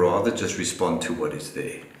want to rather just respond to what is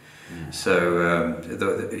there. So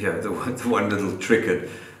the one little trick,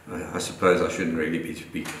 I suppose I shouldn't really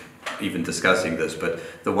be even discussing this, but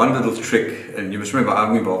the one little trick, and you must remember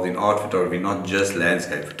I'm involved in art photography, not just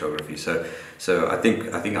landscape photography. So I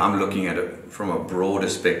think I'm looking at it from a broader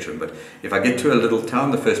spectrum. But if I get to a little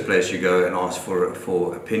town, the first place you go and ask for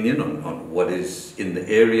opinion on what is in the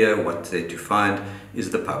area, what's there to find,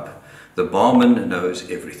 is the pub. The barman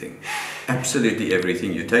knows everything, absolutely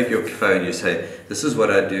everything. You take your phone, you say, this is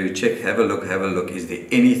what I do, check, have a look, is there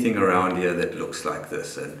anything around here that looks like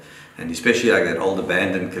this? And especially like that old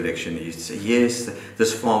abandoned collection, you say, yes,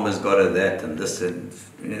 this farmer's got that and this, and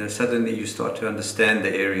you know, suddenly you start to understand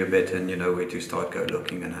the area better and you know where to start go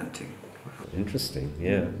looking and hunting. Interesting,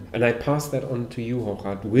 yeah. And I pass that on to you,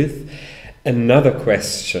 Hougaard, with another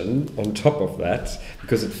question on top of that,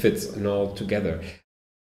 because it fits all together.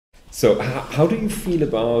 So how do you feel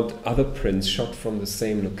about other prints shot from the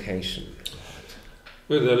same location?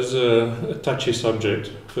 Well, that is a touchy subject.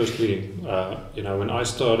 Firstly, you know, when I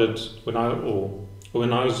was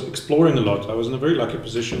exploring a lot, I was in a very lucky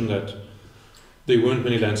position that there weren't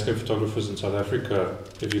many landscape photographers in South Africa,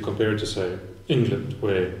 if you compare it to, say, England,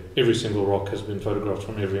 where every single rock has been photographed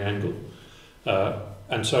from every angle.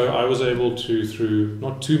 And so I was able to, through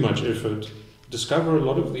not too much effort, discover a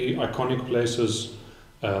lot of the iconic places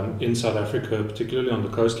in South Africa, particularly on the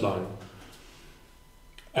coastline.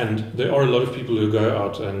 And there are a lot of people who go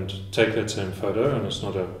out and take that same photo, and it's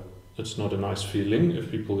not a nice feeling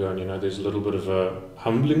if people go and, you know, there's a little bit of a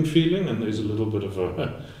humbling feeling and there's a little bit of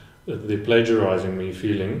a they're plagiarizing me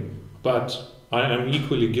feeling. But I am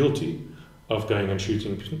equally guilty of going and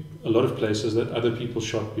shooting a lot of places that other people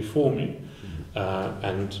shot before me.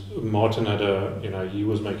 And Martin he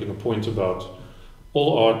was making a point about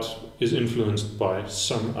all art is influenced by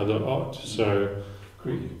some other art. So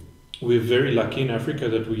we're very lucky in Africa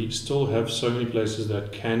that we still have so many places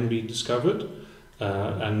that can be discovered.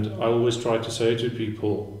 And I always try to say to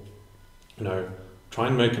people, you know, try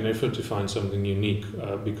and make an effort to find something unique,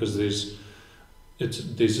 because there's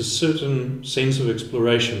a certain sense of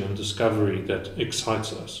exploration and discovery that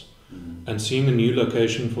excites us. And seeing a new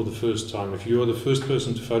location for the first time, if you are the first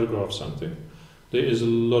person to photograph something, there is a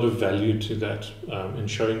lot of value to that in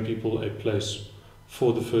showing people a place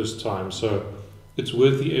for the first time. So it's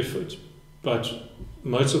worth the effort. But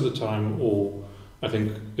most of the time, or I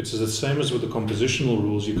think it's the same as with the compositional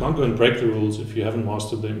rules, you can't go and break the rules if you haven't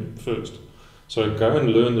mastered them first. So go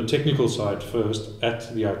and learn the technical side first at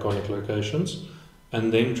the iconic locations,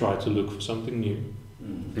 and then try to look for something new.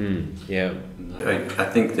 Yeah. I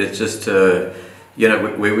think that's just... you know,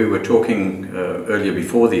 where we were talking earlier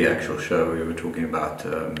before the actual show, we were talking about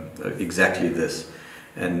exactly this.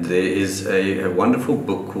 And there is a wonderful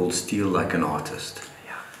book called Steal Like an Artist.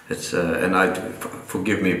 Yeah. It's and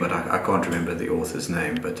forgive me, but I can't remember the author's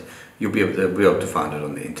name, but you'll be able to find it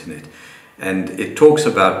on the internet. And it talks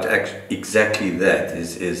about exactly that,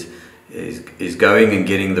 is going and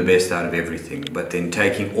getting the best out of everything, but then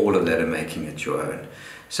taking all of that and making it your own.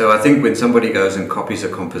 So I think when somebody goes and copies a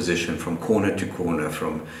composition from corner to corner,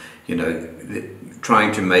 from, you know,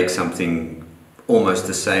 trying to make something almost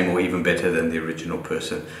the same or even better than the original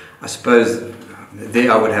person, I suppose there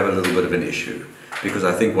I would have a little bit of an issue, because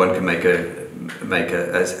I think one can make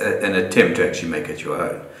an attempt to actually make it your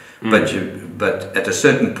own. But at a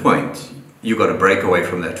certain point, you've got to break away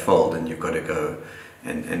from that fold and you've got to go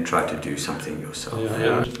and try to do something yourself.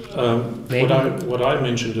 Yeah, and what I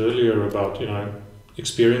mentioned earlier about, you know,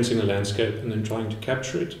 experiencing a landscape and then trying to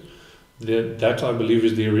capture it, that I believe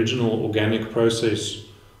is the original organic process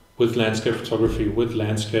with landscape photography, with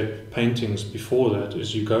landscape paintings. Before that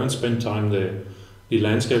is you go and spend time there. The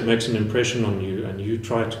landscape makes an impression on you and you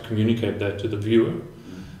try to communicate that to the viewer.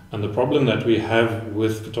 And the problem that we have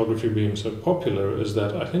with photography being so popular is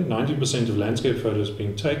that I think 90% of landscape photos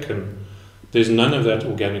being taken, there's none of that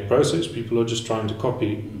organic process. People are just trying to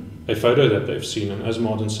copy a photo that they've seen. And as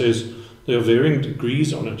Martin says, there are varying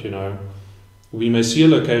degrees on it, you know. We may see a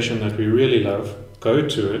location that we really love, go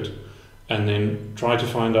to it, and then try to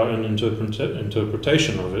find our own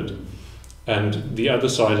interpretation of it. And the other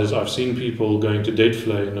side is I've seen people going to Dead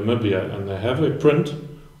Flay in Namibia and they have a print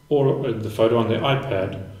or the photo on their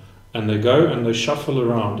iPad, and they go and they shuffle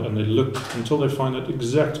around and they look until they find that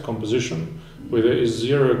exact composition where there is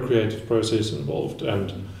zero creative process involved,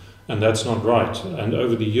 and that's not right. And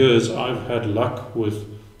over the years I've had luck with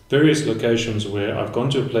various locations where I've gone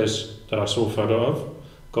to a place that I saw a photo of,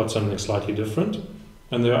 got something slightly different,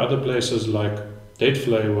 and there are other places like Dead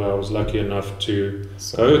Flay where I was lucky enough to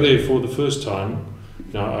go there for the first time.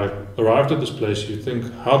 Now I arrived at this place, you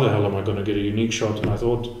think, how the hell am I going to get a unique shot? And I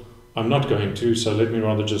thought, I'm not going to, so let me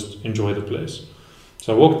rather just enjoy the place.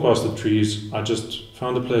 So I walked past the trees, I just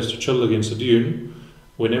found a place to chill against a dune.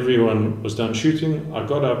 When everyone was done shooting, I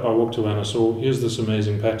got up, I walked away and I saw, here's this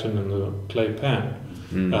amazing pattern in the clay pan.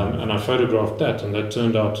 And I photographed that, and that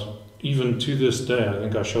turned out, even to this day, I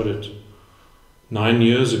think I shot it 9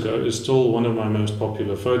 years ago, is still one of my most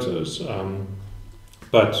popular photos.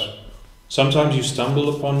 But sometimes you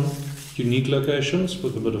stumble upon unique locations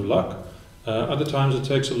with a bit of luck. Other times it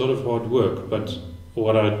takes a lot of hard work, but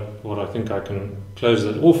what I think I can close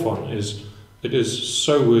that off on is it is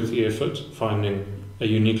so worth the effort finding a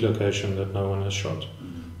unique location that no one has shot.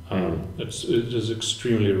 It is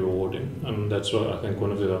extremely rewarding, and that's what I think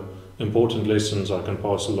one of the important lessons I can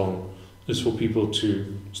pass along is for people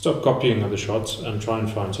to stop copying other shots and try and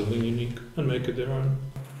find something unique and make it their own.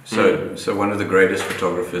 So one of the greatest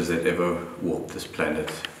photographers that ever walked this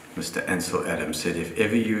planet, Mr. Ansel Adams, said, if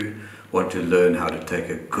ever you want to learn how to take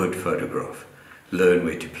a good photograph, learn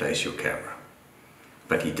where to place your camera.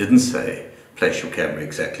 But he didn't say, place your camera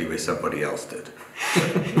exactly where somebody else did.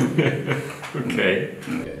 Okay.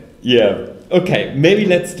 Yeah. Okay, maybe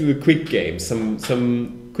let's do a quick game. Some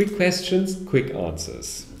quick questions, quick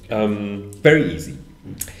answers. Very easy.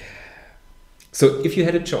 So if you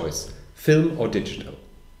had a choice, film or digital?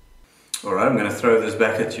 All right, I'm going to throw this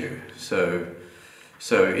back at you. So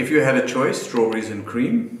if you had a choice, strawberries and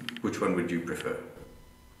cream, which one would you prefer?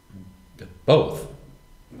 Both.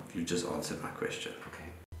 You just answered my question.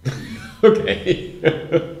 Okay.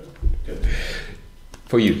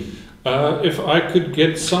 For you? If I could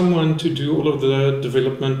get someone to do all of the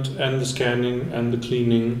development and the scanning and the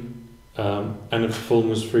cleaning, and if film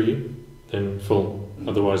was free, then film.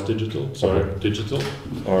 Otherwise digital. Sorry, digital.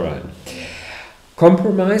 All right.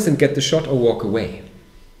 Compromise and get the shot or walk away?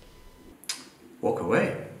 Walk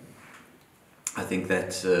away. I think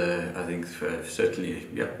that's, certainly,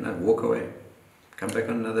 walk away. Come back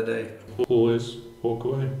on another day. Always walk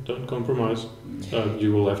away. Don't compromise.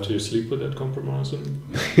 You will have to sleep with that compromise, and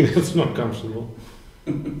it's not comfortable.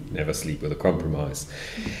 Never sleep with a compromise.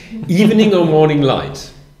 Evening or morning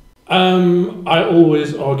light? I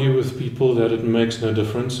always argue with people that it makes no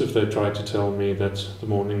difference if they try to tell me that the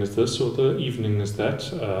morning is this or the evening is that.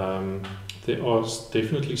 There are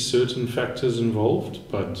definitely certain factors involved,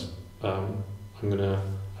 but I'm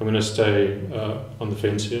gonna stay on the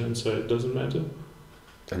fence here and say it doesn't matter.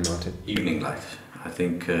 And Martin? Evening light. I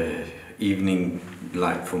think evening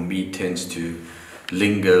light for me tends to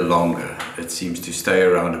linger longer. It seems to stay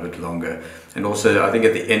around a bit longer. And also I think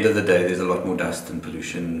at the end of the day there's a lot more dust and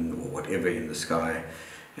pollution or whatever in the sky.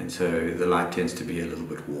 And so the light tends to be a little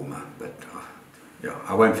bit warmer. But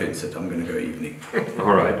I won't fence it. I'm going to go evening.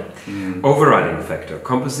 All right. Overriding factor,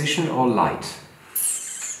 composition or light?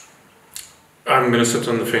 I'm going to sit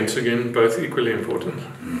on the fence again, both equally important.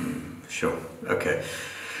 Sure. Okay.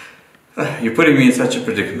 You're putting me in such a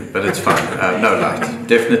predicament, but it's fine. No, light.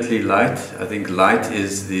 Definitely light. I think light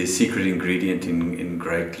is the secret ingredient in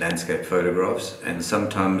great landscape photographs, and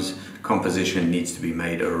sometimes composition needs to be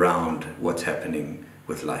made around what's happening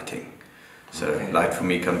with lighting. So light for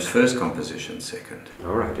me comes first, composition second.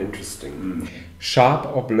 All right, interesting. Sharp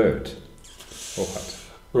or blurred? Or what?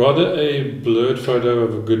 Rather a blurred photo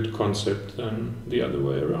of a good concept than the other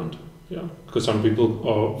way around. Yeah, because some people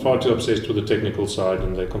are far too obsessed with the technical side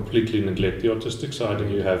and they completely neglect the artistic side,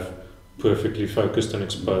 and you have perfectly focused and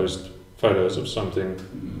exposed photos of something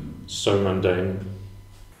so mundane.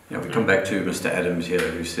 Yeah, we come back to Mr. Adams here,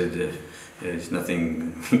 who said there's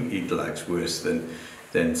nothing he likes worse than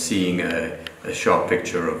than seeing a sharp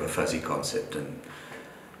picture of a fuzzy concept. And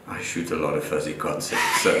I shoot a lot of fuzzy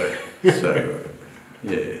concepts, so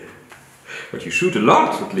yeah. But you shoot a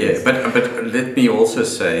lot, at least. Yeah, but let me also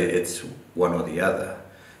say it's one or the other.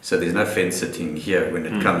 So there's no fence sitting here when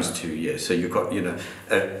it comes to, yeah. So you've got,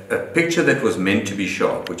 a picture that was meant to be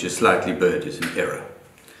sharp, which is slightly blurred, is an error.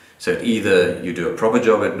 So either you do a proper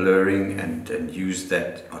job at blurring and use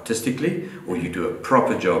that artistically, or you do a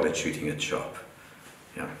proper job at shooting it sharp.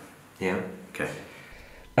 Yeah. Yeah. Okay.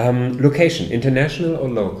 Location, international or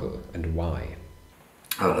local, and why?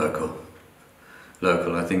 Oh, local.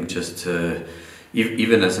 Local. I think just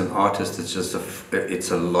even as an artist,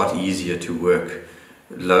 it's a lot easier to work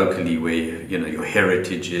locally, where your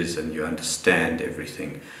heritage is and you understand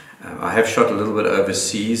everything. I have shot a little bit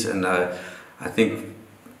overseas, and I think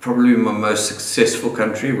probably my most successful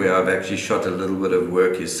country where I've actually shot a little bit of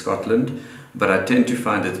work is Scotland. But I tend to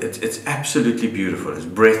find it's absolutely beautiful. It's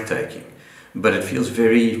breathtaking, but it feels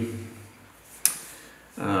very.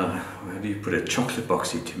 How do you put it? Chocolate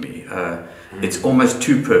boxy to me. It's almost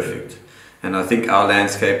too perfect, and I think our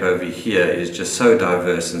landscape over here is just so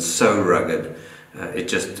diverse and so rugged.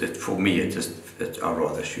 For me, I'd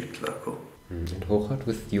rather shoot local. And Hougaard,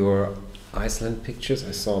 with your Iceland pictures,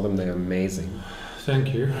 I saw them. They're amazing.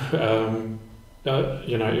 Thank you.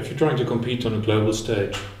 If you're trying to compete on a global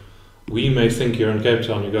stage, we may think you're in Cape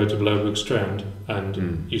Town, you go to Bloemfontein Strand,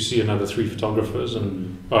 and you see another 3 photographers,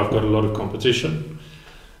 and I've got a lot of competition.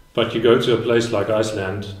 But you go to a place like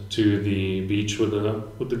Iceland, to the beach with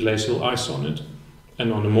the glacial ice on it,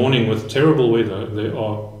 and on a morning with terrible weather, there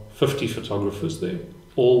are 50 photographers there,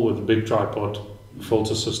 all with a big tripod,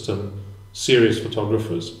 filter system, serious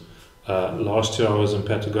photographers. Last year I was in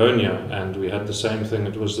Patagonia, and we had the same thing.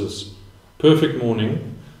 It was this perfect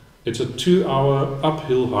morning. It's a 2-hour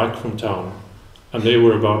uphill hike from town, and there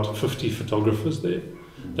were about 50 photographers there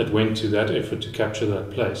that went to that effort to capture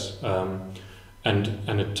that place. And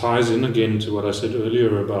it ties in again to what I said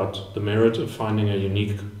earlier about the merit of finding a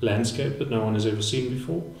unique landscape that no one has ever seen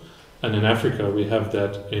before. And in Africa we have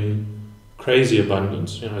that in crazy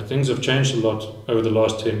abundance. Things have changed a lot over the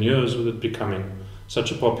last 10 years with it becoming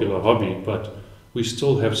such a popular hobby, but we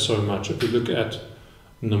still have so much. If you look at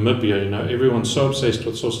Namibia, everyone's so obsessed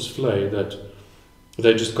with Sossusvlei that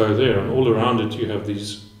they just go there, and all around it you have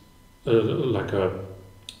these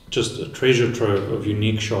just a treasure trove of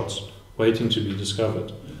unique shots waiting to be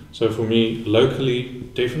discovered. So for me, locally,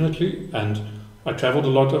 definitely, and I traveled a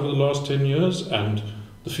lot over the last 10 years, and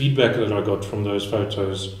the feedback that I got from those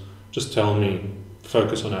photos just tell me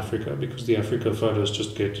focus on Africa, because the Africa photos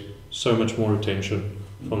just get so much more attention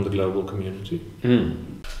from the global community.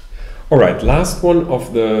 All right, last one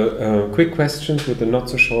of the quick questions with the not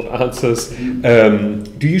so short answers.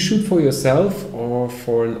 Do you shoot for yourself or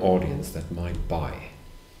for an audience that might buy?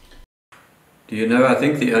 I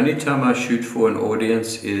think the only time I shoot for an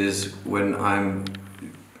audience is when I'm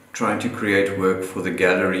trying to create work for the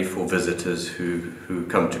gallery for visitors who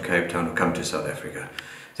come to Cape Town or come to South Africa.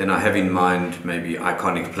 Then I have in mind maybe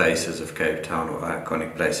iconic places of Cape Town or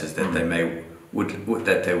iconic places that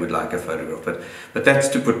they would like a photograph. But that's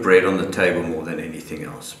to put bread on the table more than anything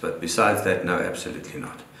else. But besides that, no, absolutely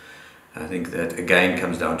not. I think that again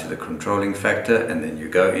comes down to the controlling factor, and then you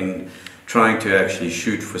go in trying to actually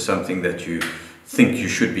shoot for something that you think you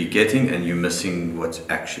should be getting, and you're missing what's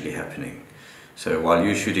actually happening. So while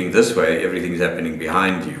you're shooting this way, everything's happening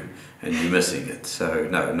behind you, and you're missing it. So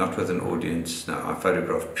no, not with an audience. No, I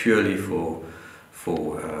photograph purely for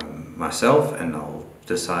myself, and I'll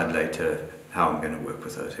decide later how I'm going to work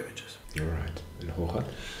with those images. All right. And Hougaard?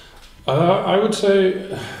 I would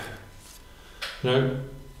say,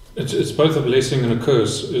 it's both a blessing and a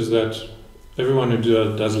curse. Is that everyone who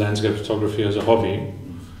does landscape photography as a hobby,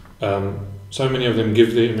 so many of them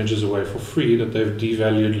give their images away for free that they've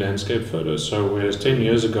devalued landscape photos. So whereas 10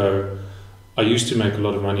 years ago, I used to make a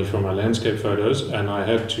lot of money from my landscape photos, and I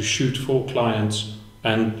had to shoot for clients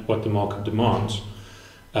and what the market demands.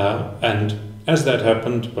 And as that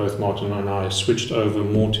happened, both Martin and I switched over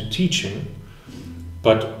more to teaching.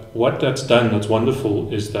 But what that's done, that's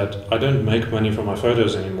wonderful, is that I don't make money from my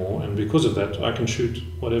photos anymore, and because of that, I can shoot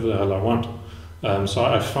whatever the hell I want. So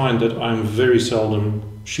I find that I'm very seldom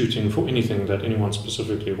shooting for anything that anyone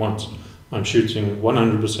specifically wants. I'm shooting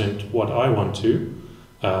 100% what I want to,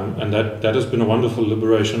 and that has been a wonderful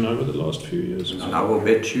liberation over the last few years. And I will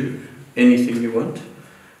bet you anything you want.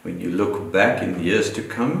 When you look back in the years to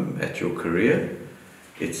come at your career,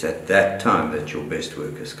 it's at that time that your best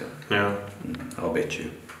work has come. Yeah. I'll bet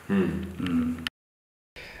you.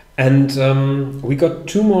 And we got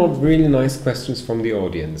 2 more really nice questions from the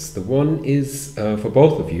audience. The one is for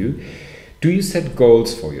both of you. Do you set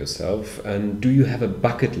goals for yourself, and do you have a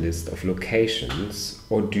bucket list of locations,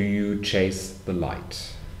 or do you chase the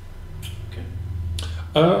light?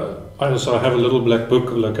 I also have a little black book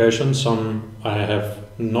of locations. Some I have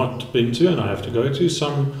not been to and I have to go to.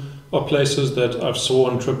 Some are places that I've saw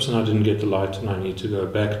on trips and I didn't get the light and I need to go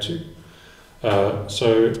back to.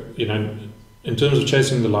 So, you know, in terms of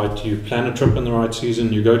chasing the light, you plan a trip in the right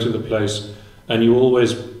season, you go to the place, and you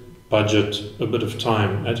always budget a bit of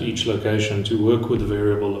time at each location to work with the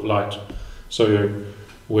variable of light. So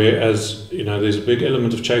whereas, you know, there's a big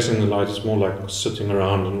element of chasing the light, it's more like sitting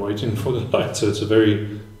around and waiting for the light. So it's a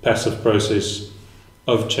very passive process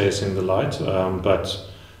of chasing the light.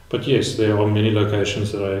 But yes, there are many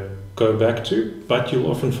locations that I go back to, but you'll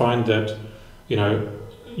often find that, you know,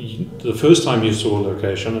 the first time you saw a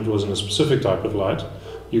location, it was in a specific type of light.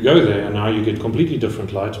 You go there and now you get completely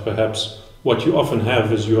different light. Perhaps what you often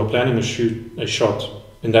have is you are planning a shot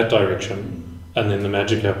in that direction, and then the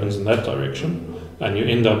magic happens in that direction, and you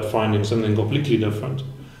end up finding something completely different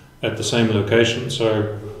at the same location.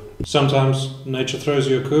 So sometimes nature throws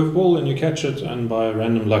you a curveball and you catch it, and by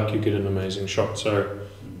random luck you get an amazing shot. So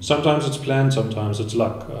sometimes it's planned, sometimes it's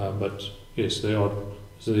luck, but yes,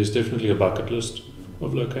 there's definitely a bucket list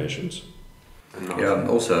of locations. Yeah,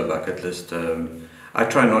 also a bucket list. I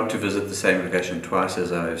try not to visit the same location twice.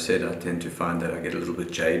 As I've said, I tend to find that I get a little bit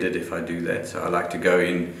jaded if I do that. So I like to go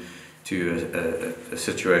in to a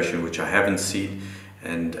situation which I haven't seen,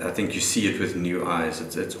 and I think you see it with new eyes.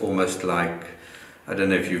 It's almost like, I don't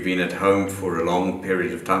know if you've been at home for a long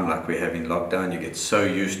period of time like we have in lockdown. You get so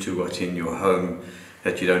used to what's in your home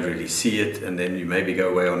that you don't really see it, and then you maybe go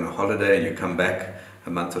away on a holiday and you come back a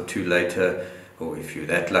month or two later, or if you're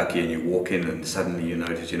that lucky and you walk in and suddenly you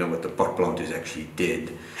notice, you know what, the pot plant is actually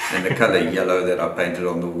dead, and the color yellow that I painted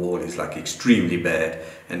on the wall is like extremely bad,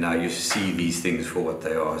 and now you see these things for what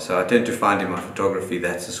they are. So I tend to find in my photography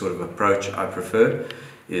that's the sort of approach I prefer,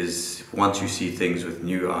 is once you see things with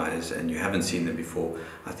new eyes and you haven't seen them before,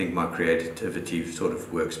 I think my creativity sort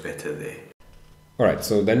of works better there. All right,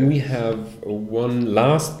 so then we have one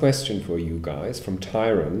last question for you guys from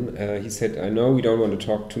Tyron. He said, I know we don't want to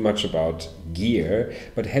talk too much about gear,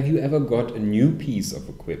 but have you ever got a new piece of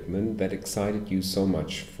equipment that excited you so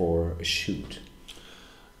much for a shoot?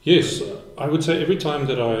 Yes, I would say every time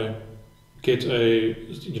that I get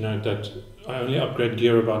that I only upgrade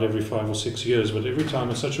gear about every 5 or 6 years, but every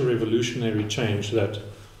time it's such a revolutionary change that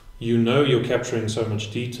you know you're capturing so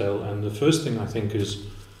much detail, and the first thing I think is,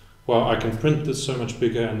 well, I can print this so much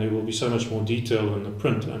bigger and there will be so much more detail in the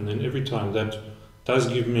print, and then every time that does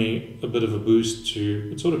give me a bit of a boost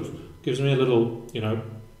it sort of gives me a little,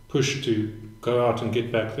 push to go out and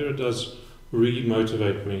get back there. It does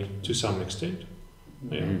re-motivate me to some extent.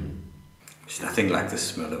 Yeah. It's nothing like the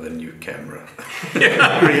smell of a new camera. It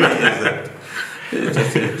really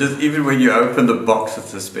isn't. Just even when you open the box,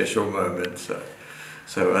 it's a special moment.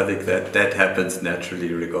 So I think that happens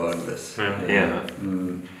naturally regardless. Yeah.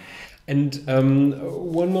 And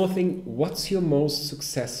one more thing, what's your most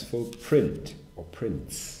successful print or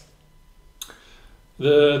prints?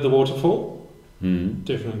 The waterfall.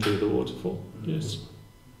 Definitely the waterfall, yes.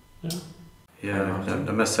 Yeah,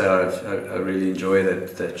 I must say I really enjoy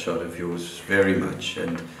that shot of yours very much,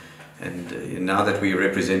 and now that we're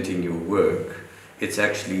representing your work, it's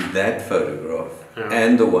actually that photograph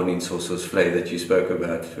and the one in Soso's Flay that you spoke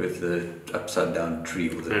about with the upside down tree,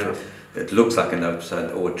 it looks like an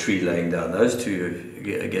upside or a tree laying down. Those two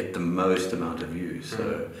get the most amount of views,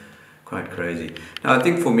 so quite crazy. Now I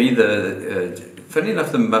think for me, funny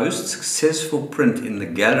enough, the most successful print in the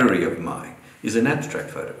gallery of mine is an abstract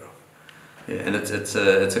photograph. Yeah, and it's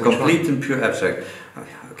a complete and pure abstract.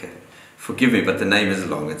 Okay, forgive me, but the name is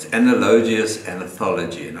long. It's Analogious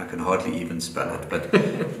Anthology, and I can hardly even spell it. But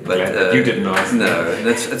you didn't know. No, and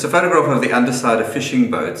it's a photograph of the underside of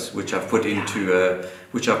fishing boats, which I've put into a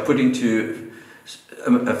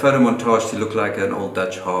photo montage to look like an old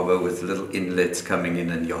Dutch harbour with little inlets coming in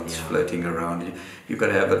and yachts floating around. You've got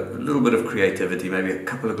to have a little bit of creativity, maybe a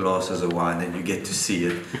couple of glasses of wine, and you get to see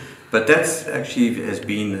it. But that's actually has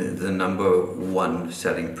been the #1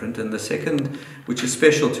 selling print, and the second, which is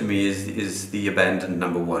special to me, is the Abandoned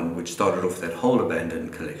 #1, which started off that whole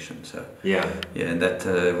Abandoned collection. So and that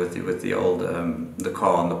with the old the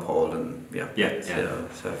car on the pole, and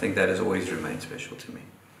so I think that has always remained special to me.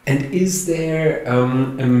 And is there a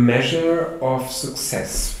measure of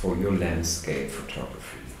success for your landscape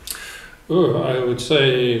photography? I would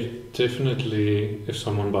say definitely if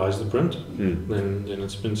someone buys the print, then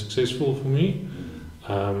it's been successful for me.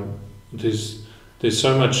 There's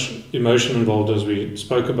so much emotion involved, as we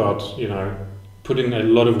spoke about, putting a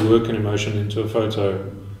lot of work and emotion into a photo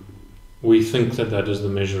we think that that is the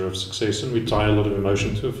measure of success, and we tie a lot of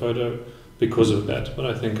emotion to a photo because of that. But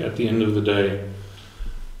I think at the end of the day,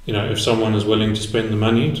 you know, if someone is willing to spend the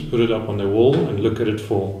money to put it up on their wall and look at it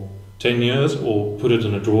for 10 years or put it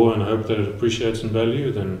in a drawer and hope that it appreciates in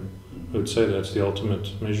value, then I would say that's the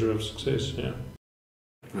ultimate measure of success. Yeah.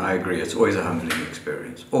 I agree. It's always a humbling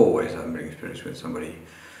experience. Always a humbling experience when somebody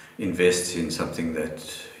invests in something that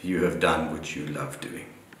you have done which you love doing.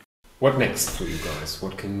 What next for you guys?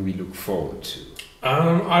 What can we look forward to?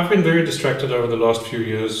 I've been very distracted over the last few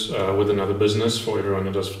years with another business for everyone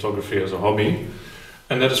who does photography as a hobby.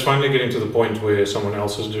 And that is finally getting to the point where someone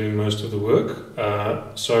else is doing most of the work.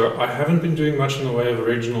 So I haven't been doing much in the way of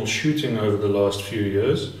original shooting over the last few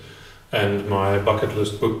years. And my bucket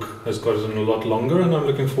list book has gotten a lot longer, and I'm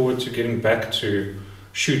looking forward to getting back to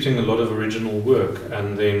shooting a lot of original work.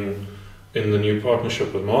 And then in the new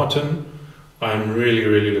partnership with Martin, I'm really,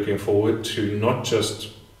 really looking forward to not just,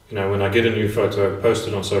 you know, when I get a new photo, post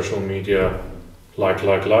it on social media, like,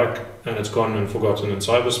 and it's gone and forgotten in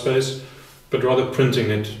cyberspace, but rather printing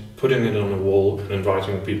it, putting it on a wall and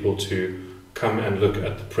inviting people to come and look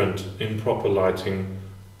at the print in proper lighting,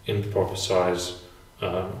 in proper size.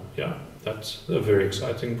 Yeah, that's a very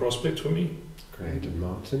exciting prospect for me. Great. And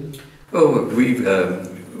Martin? Well, we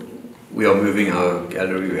are moving our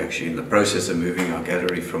gallery. We're actually in the process of moving our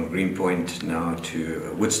gallery from Greenpoint now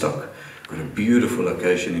to Woodstock. We've got a beautiful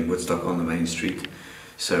location in Woodstock on the main street.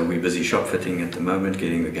 So we're busy shop fitting at the moment,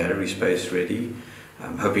 getting the gallery space ready.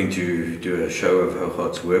 I'm hoping to do a show of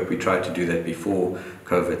Hougaard's work. We tried to do that before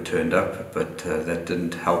COVID turned up, but that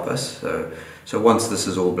didn't help us. So once this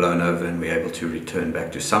is all blown over and we're able to return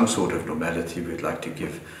back to some sort of normality, we'd like to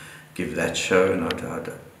give that show, and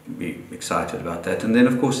I'd be excited about that. And then,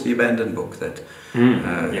 of course, the abandoned book that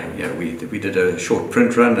we did a short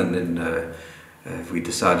print run, and then we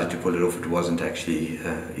decided to pull it off. It wasn't actually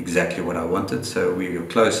exactly what I wanted, so we are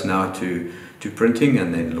close now to printing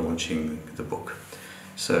and then launching the book.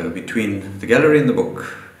 So between the gallery and the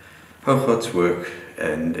book, Hougaard's work,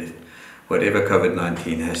 and whatever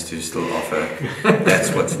COVID-19 has to still offer,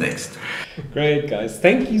 that's what's next. Great, guys.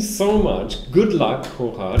 Thank you so much. Good luck,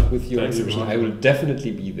 Hougaard, with your exhibition. I will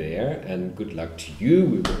definitely be there, and good luck to you.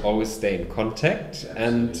 We will always stay in contact.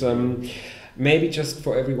 Absolutely. And maybe just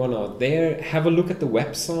for everyone out there, have a look at the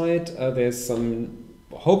website. There's some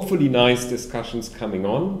hopefully nice discussions coming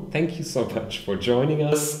on. Thank you so much for joining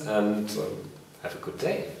us, and have a good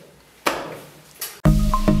day.